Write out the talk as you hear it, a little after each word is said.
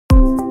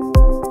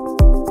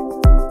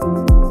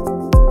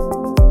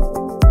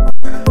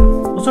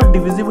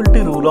Divisibility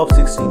rule of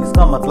 16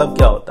 इसका मतलब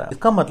क्या होता है?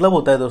 इसका मतलब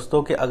होता है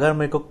दोस्तों कि अगर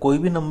मेरे को कोई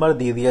भी नंबर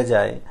दे दिया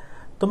जाए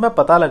तो मैं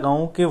पता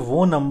लगाऊं कि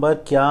वो नंबर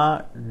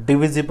क्या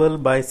डिविजिबल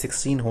बाय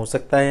 16 हो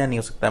सकता है या नहीं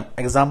हो सकता है।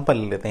 एग्जांपल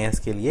ले लेते हैं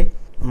इसके लिए।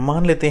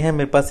 मान लेते हैं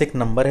मेरे पास एक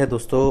नंबर है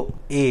दोस्तों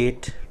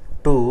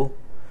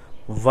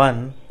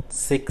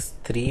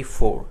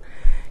 821634।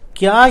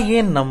 क्या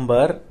ये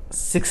नंबर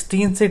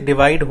 16 से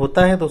डिवाइड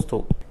होता है दोस्तों?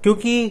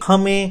 क्योंकि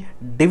हमें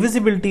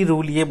डिविजिबिलिटी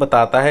रूल ये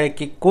बताता है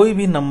कि कोई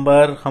भी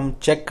नंबर हम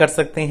चेक कर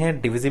सकते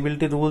हैं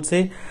डिविजिबिलिटी रूल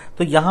से।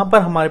 तो यहां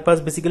पर हमारे पास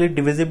बेसिकली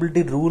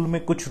डिविजिबिलिटी रूल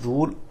में कुछ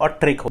रूल और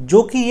ट्रिक हो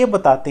जो कि ये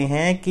बताते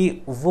हैं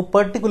कि वो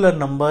पर्टिकुलर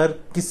नंबर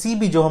किसी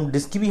भी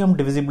जिसकी भी हम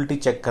डिविजिबिलिटी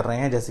चेक कर रहे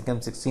हैं, जैसे कि हम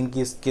 16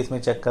 की इस केस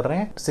में चेक कर रहे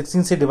हैं,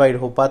 16 से डिवाइड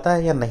हो पाता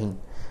है या नहीं।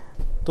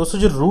 दोस्तों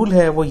जो रूल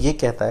है वो ये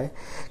कहता है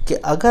कि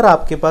अगर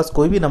आपके पास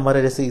कोई भी नंबर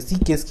है, जैसे इसी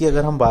केस की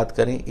अगर हम बात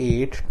करें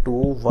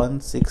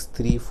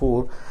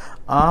 821634,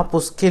 आप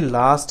उसके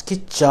लास्ट के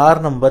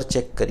 4 नंबर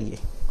चेक करिए।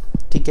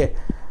 ठीक है,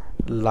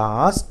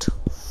 लास्ट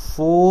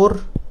 4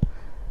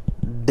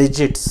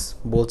 डिजिट्स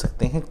बोल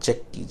सकते हैं,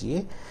 चेक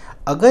कीजिए।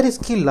 अगर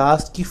इसकी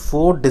लास्ट की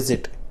 4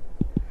 डिजिट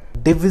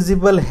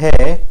डिविजिबल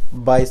है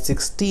बाय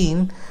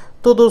 16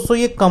 तो दोस्तों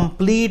ये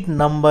कंप्लीट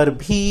नंबर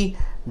भी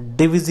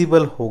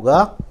डिविजिबल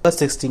होगा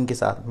 16 के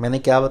साथ। मैंने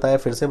क्या बताया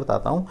फिर से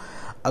बताता हूं।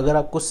 अगर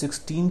आपको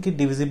 16 की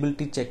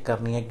डिविजिबिलिटी चेक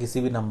करनी है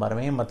किसी भी नंबर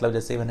में, मतलब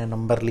जैसे मैंने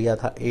नंबर लिया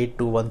था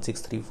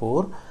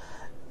 821634,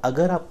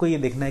 अगर आपको ये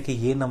देखना है कि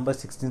ये नंबर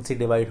 16 से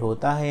डिवाइड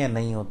होता है या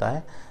नहीं होता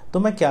है, तो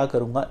मैं क्या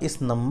करूंगा,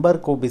 इस नंबर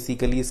को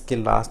बेसिकली इसके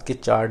लास्ट के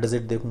 4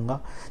 डिजिट देखूंगा।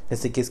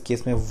 जैसे कि इस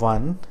केस में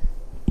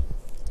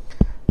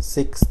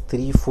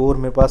 1634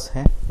 मेरे पास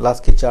है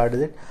लास्ट के 4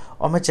 डिजिट,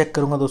 और मैं चेक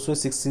करूंगा दोस्तों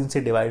 16 से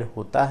डिवाइड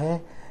होता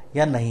है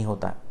या नहीं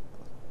होता है।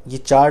 ये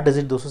 4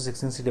 डिजिट दोस्तों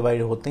 16 से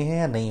डिवाइड होते हैं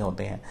या नहीं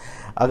होते हैं।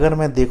 अगर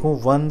मैं देखूं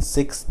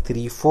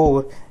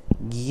 1634,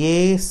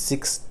 ये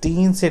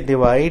 16 से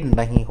डिवाइड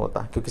नहीं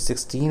होता, क्योंकि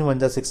 16 1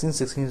 जा 16,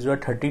 16 जो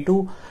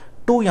 32,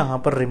 2 यहाँ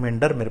पर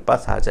रिमाइंडर मेरे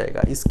पास आ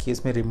जाएगा। इस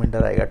केस में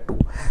रिमाइंडर आएगा 2।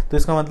 तो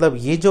इसका मतलब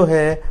ये जो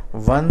है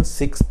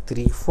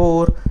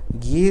 1634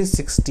 ये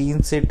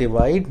 16 से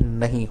डिवाइड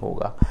नहीं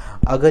होगा।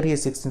 अगर ये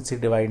 16 से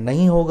डिवाइड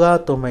नहीं होगा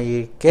तो मैं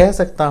ये कह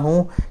सकता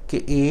हूं कि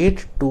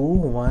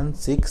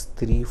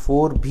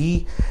 821634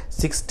 भी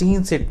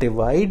 16 से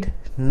डिवाइड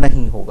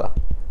नहीं होगा।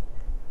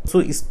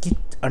 सो इसकी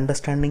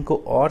अंडरस्टैंडिंग को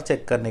और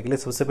चेक करने के लिए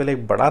सबसे पहले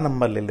एक बड़ा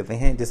नंबर ले लेते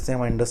हैं, जिससे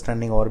हमारी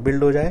अंडरस्टैंडिंग और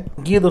बिल्ड हो जाए।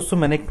 ये दोस्तों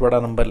मैंने एक बड़ा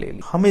नंबर ले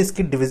लिया। हमें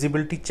इसकी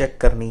डिविजिबिलिटी चेक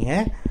करनी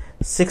है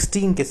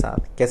 16 के साथ।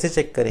 कैसे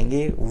चेक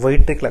करेंगे? वही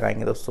ट्रिक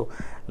लगाएंगे दोस्तों।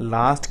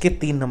 लास्ट के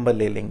 3 नंबर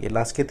ले लेंगे।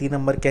 लास्ट के 3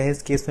 नंबर क्या है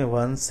इस केस में?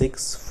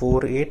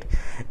 1648।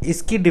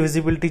 इसकी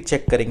डिविजिबिलिटी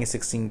चेक करेंगे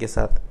 16 के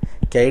साथ।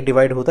 क्या ये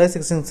डिवाइड होता है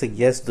 16 से?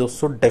 यस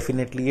दोस्तों,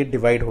 डेफिनेटली ये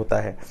डिवाइड होता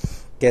है।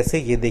 कैसे?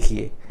 ये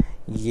देखिए,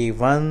 ये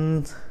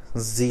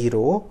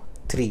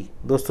 103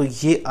 दोस्तों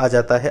ये आ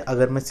जाता है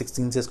अगर मैं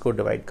 16 से इसको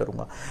डिवाइड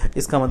करूंगा।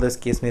 इसका मतलब इस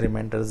केस में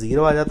रिमाइंडर 0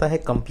 आ जाता है,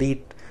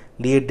 कंप्लीट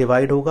लिए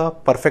डिवाइड होगा,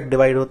 परफेक्ट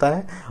डिवाइड होता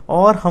है।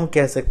 और हम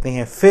कह सकते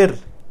हैं फिर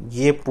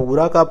ये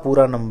पूरा का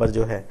पूरा नंबर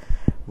जो है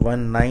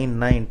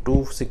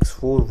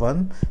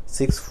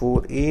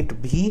 1992641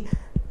 भी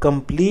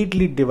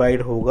कंप्लीटली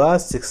डिवाइड होगा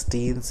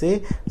 16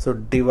 से। So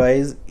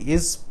divide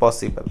is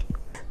possible.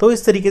 तो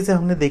इस तरीके से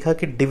हमने देखा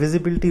कि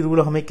डिविजिबिलिटी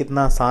रूल हमें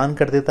कितना आसान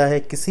कर देता है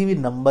किसी भी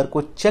नंबर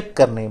को चेक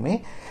करने में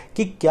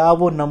कि क्या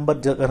वो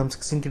नंबर अगर हम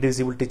 16 की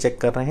डिविजिबिलिटी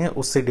चेक कर रहे हैं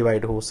उससे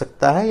डिवाइड हो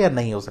सकता है या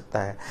नहीं हो सकता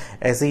है।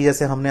 ऐसे ही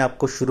जैसे हमने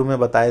आपको शुरू में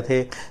बताए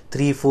थे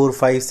 3 4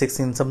 5 6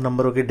 इन सब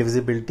नंबरों की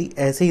डिविजिबिलिटी,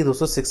 ऐसे ही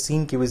दोस्तों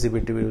 16 की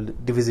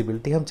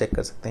डिविजिबिलिटी हम चेक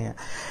कर सकते हैं।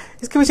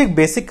 इसके पीछे एक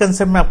बेसिक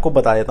कंसेप्ट मैं आपको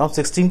बता देता हूँ।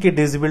 16 की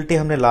डिविजिबिलिटी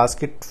हमने लास्ट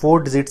के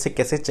 4 डिजिट से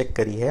कैसे चेक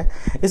करी है,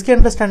 इसकी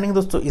अंडरस्टैंडिंग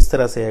दोस्तों इस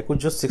तरह से है। कुछ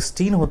जो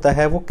 16 होता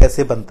है वो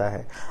कैसे बनता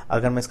है,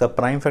 अगर मैं इसका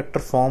प्राइम फैक्टर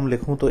फॉर्म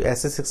लिखूं तो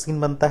ऐसे 16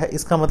 बनता है।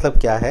 इसका मतलब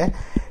क्या है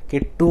कि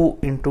 2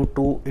 इंटू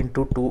 2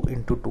 इंटू 2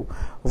 इंटू 2।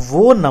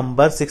 वो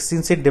नंबर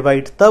 16 से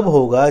डिवाइड तब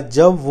होगा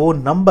जब वो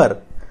नंबर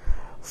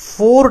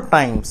 4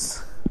 टाइम्स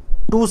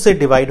 2 से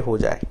डिवाइड हो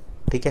जाए।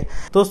 ठीक है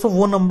दोस्तों,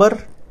 वो नंबर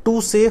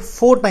 2 से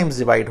 4 टाइम्स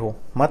डिवाइड हो।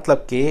 मतलब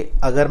कि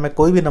अगर मैं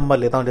कोई भी नंबर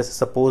लेता हूं, जैसे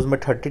सपोज मैं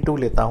 32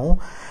 लेता हूं,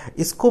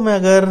 इसको मैं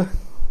अगर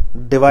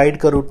डिवाइड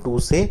करूं 2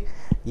 से,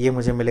 ये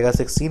मुझे मिलेगा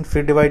 16,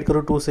 फिर डिवाइड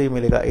करो 2 से ये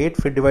मिलेगा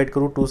 8, फिर डिवाइड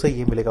करो 2 से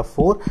ये मिलेगा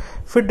 4,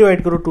 फिर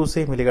डिवाइड करो 2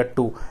 से ये मिलेगा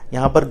 2।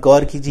 यहां पर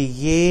गौर कीजिए,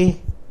 ये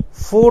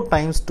 4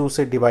 टाइम्स 2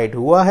 से डिवाइड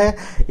हुआ है।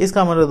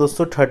 इसका मतलब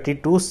दोस्तों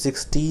 32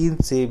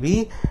 16 से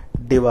भी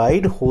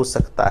डिवाइड हो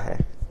सकता है,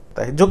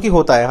 जो कि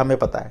होता है, हमें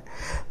पता है।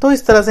 तो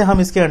इस तरह से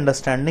हम इसकी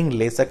अंडरस्टैंडिंग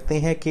ले सकते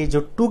हैं कि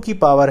जो 2 की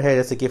पावर है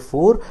जैसे कि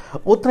 4,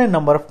 उतने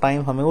नंबर ऑफ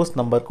टाइम हमें उस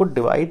नंबर को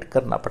डिवाइड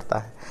करना पड़ता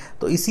है।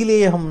 तो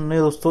इसीलिए हमने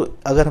दोस्तों,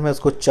 अगर मैं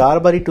उसको 4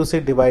 बारी 2 से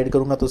डिवाइड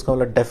करूंगा तो उसका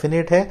मतलब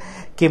डेफिनेट है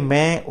कि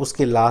मैं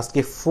उसके लास्ट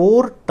के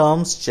 4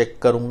 टर्म्स चेक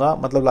करूंगा,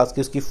 मतलब लास्ट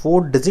की उसकी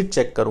 4 डिजिट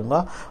चेक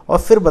करूंगा और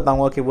फिर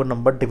बताऊंगा कि वो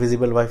नंबर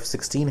डिविजिबल बाय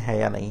 16 है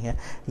या नहीं है।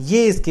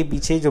 ये इसके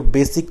पीछे जो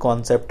बेसिक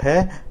कॉन्सेप्ट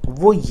है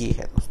वो ये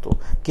है दोस्तों,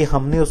 कि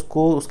हमने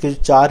उसको उसके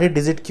 4 4 ही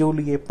डिजिट क्यों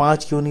लिए,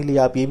 5 क्यों नहीं लिए,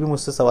 आप ये भी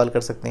मुझसे सवाल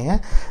कर सकते हैं।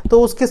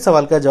 तो उसके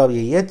सवाल का जवाब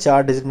यही है,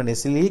 4 डिजिट मैंने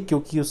इसलिए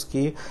क्योंकि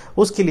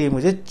उसके लिए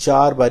मुझे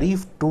 4 बारी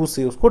 2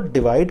 से उसको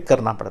डिवाइड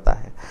करना पड़ता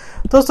है।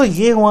 दोस्तों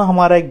ये हुआ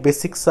हमारा एक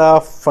बेसिक सा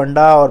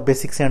फंडा और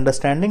basic C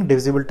understanding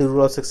divisibility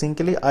rule of 16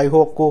 के लिए। आई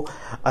होप आपको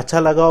अच्छा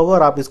लगा होगा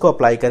और आप इसको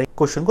अप्लाई करें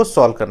क्वेश्चन को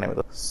सॉल्व करने में।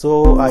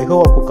 सो आई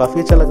होप आपको काफी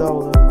अच्छा लगा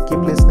होगा।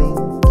 Keep listening,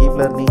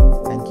 keep learning.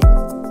 Thank you.